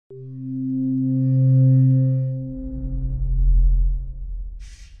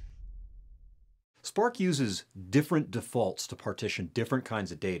Spark uses different defaults to partition different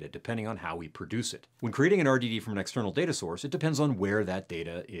kinds of data depending on how we produce it. When creating an RDD from an external data source, it depends on where that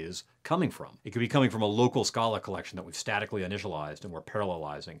data is coming from. It could be coming from a local Scala collection that we've statically initialized and we're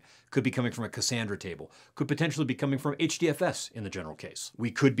parallelizing. Could be coming from a Cassandra table. Could potentially be coming from HDFS in the general case.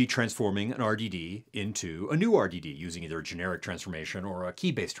 We could be transforming an RDD into a new RDD using either a generic transformation or a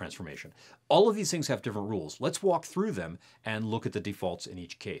key-based transformation. All of these things have different rules. Let's walk through them and look at the defaults in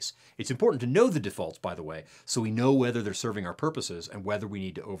each case. It's important to know the defaults, by the way, so we know whether they're serving our purposes and whether we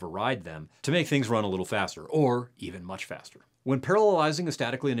need to override them to make things run a little faster or even much faster. When parallelizing a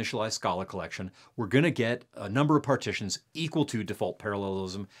statically initialized Scala collection, we're going to get a number of partitions equal to default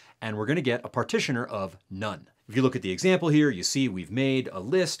parallelism, and we're going to get a partitioner of none. If you look at the example here, you see we've made a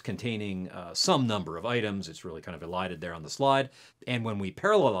list containing some number of items. It's really kind of elided there on the slide. And when we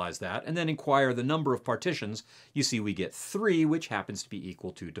parallelize that and then inquire the number of partitions, you see we get 3, which happens to be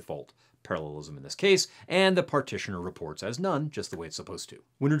equal to default parallelism in this case, and the partitioner reports as none, just the way it's supposed to.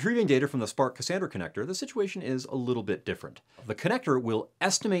 When retrieving data from the Spark-Cassandra connector, the situation is a little bit different. The connector will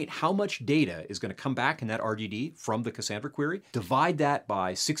estimate how much data is going to come back in that RDD from the Cassandra query, divide that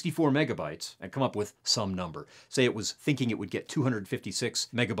by 64 megabytes, and come up with some number. Say it was thinking it would get 256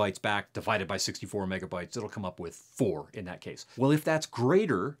 megabytes back, divided by 64 megabytes, it'll come up with 4 in that case. Well, if that's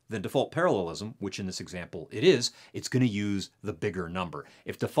greater than default parallelism, which in this example it is, it's going to use the bigger number.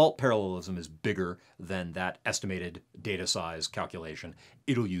 If default parallelism is bigger than that estimated data size calculation,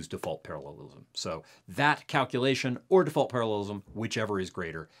 it'll use default parallelism. So that calculation or default parallelism, whichever is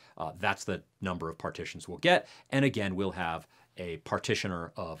greater, that's the number of partitions we'll get. And again, we'll have a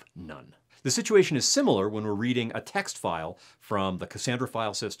partitioner of none. The situation is similar when we're reading a text file from the Cassandra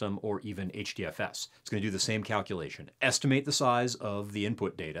file system or even HDFS. It's going to do the same calculation. Estimate the size of the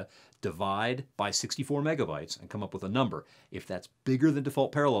input data, divide by 64 megabytes, and come up with a number. If that's bigger than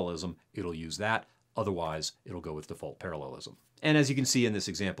default parallelism, it'll use that. Otherwise, it'll go with default parallelism. And as you can see in this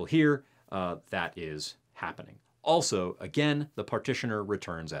example here, that is happening. Also, again, the partitioner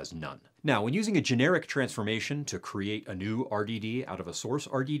returns as none. Now, when using a generic transformation to create a new RDD out of a source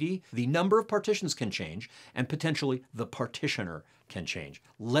RDD, the number of partitions can change, and potentially the partitioner can change.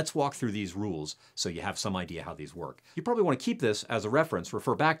 Let's walk through these rules so you have some idea how these work. You probably want to keep this as a reference,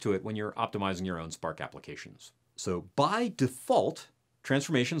 refer back to it when you're optimizing your own Spark applications. So by default,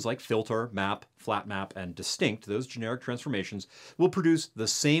 transformations like filter, map, flat map, and distinct, those generic transformations, will produce the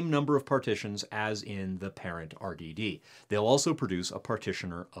same number of partitions as in the parent RDD. They'll also produce a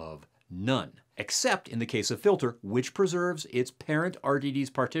partitioner of none, except in the case of filter, which preserves its parent RDD's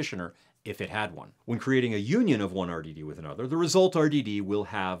partitioner if it had one. When creating a union of one RDD with another, the result RDD will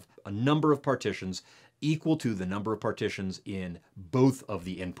have a number of partitions equal to the number of partitions in both of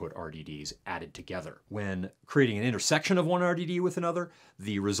the input RDDs added together. When creating an intersection of one RDD with another,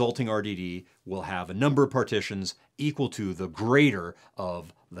 the resulting RDD will have a number of partitions equal to the greater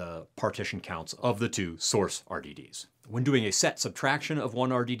of the partition counts of the two source RDDs. When doing a set subtraction of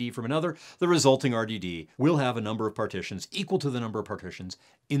one RDD from another, the resulting RDD will have a number of partitions equal to the number of partitions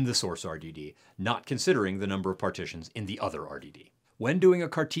in the source RDD, not considering the number of partitions in the other RDD. When doing a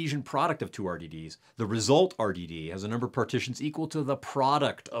Cartesian product of two RDDs, the result RDD has a number of partitions equal to the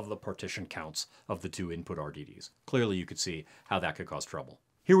product of the partition counts of the two input RDDs. Clearly, you could see how that could cause trouble.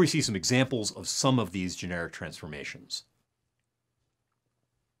 Here we see some examples of some of these generic transformations.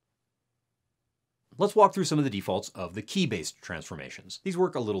 Let's walk through some of the defaults of the key-based transformations. These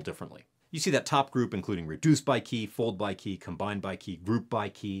work a little differently. You see that top group including reduce by key, fold by key, combine by key, group by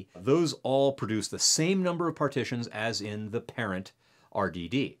key. Those all produce the same number of partitions as in the parent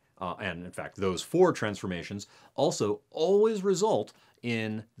RDD. And in fact, those 4 transformations also always result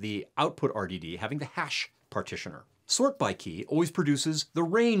in the output RDD having the hash partitioner. Sort by key always produces the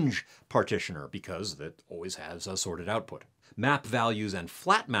range partitioner because it always has a sorted output. Map values and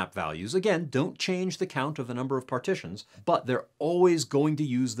flat map values, again, don't change the count of the number of partitions, but they're always going to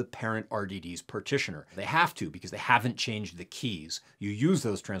use the parent RDD's partitioner. They have to because they haven't changed the keys. You use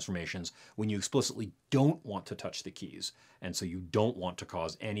those transformations when you explicitly don't want to touch the keys, and so you don't want to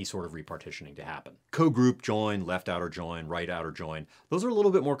cause any sort of repartitioning to happen. Co-group join, left outer join, right outer join, those are a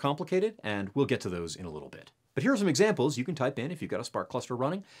little bit more complicated, and we'll get to those in a little bit. But here are some examples you can type in if you've got a Spark cluster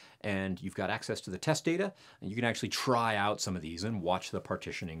running and you've got access to the test data, and you can actually try out some of these and watch the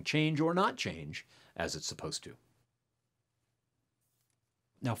partitioning change or not change as it's supposed to.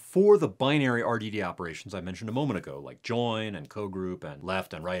 Now for the binary RDD operations I mentioned a moment ago, like join and co-group and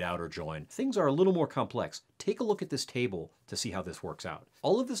left and right outer join, things are a little more complex. Take a look at this table to see how this works out.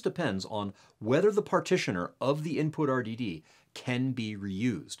 All of this depends on whether the partitioner of the input RDD can be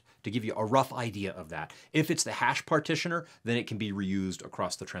reused. To give you a rough idea of that, if it's the hash partitioner, then it can be reused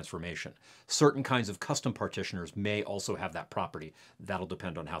across the transformation. Certain kinds of custom partitioners may also have that property. That'll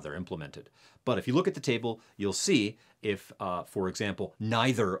depend on how they're implemented. But if you look at the table, you'll see if, for example,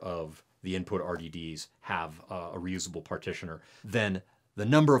 neither of the input RDDs have a reusable partitioner, then the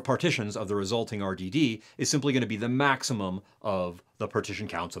number of partitions of the resulting RDD is simply going to be the maximum of the partition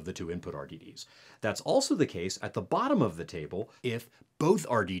counts of the two input RDDs. That's also the case at the bottom of the table if both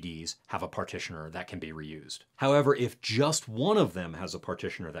RDDs have a partitioner that can be reused. However, if just one of them has a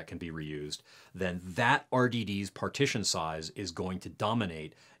partitioner that can be reused, then that RDD's partition size is going to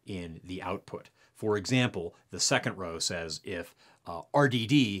dominate in the output. For example, the second row says if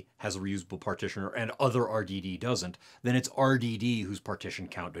RDD has a reusable partitioner and other RDD doesn't, then it's RDD whose partition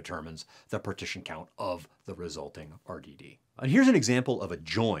count determines the partition count of the resulting RDD. And here's an example of a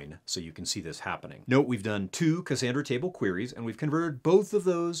join so you can see this happening. Note we've done two Cassandra table queries and we've converted both of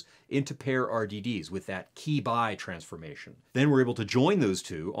those into pair RDDs with that key by transformation. Then we're able to join those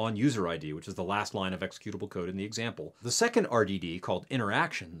two on user ID, which is the last line of executable code in the example. The second RDD, called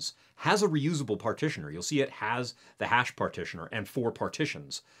interactions, has a reusable partitioner. You'll see it has the hash partitioner and 4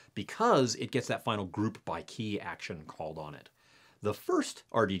 partitions because it gets that final group by key action called on it. The first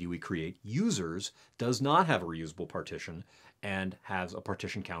RDD we create, users, does not have a reusable partition and has a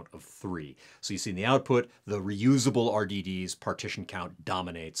partition count of 3. So you see in the output, the reusable RDD's partition count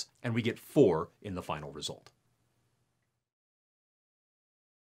dominates, and we get 4 in the final result.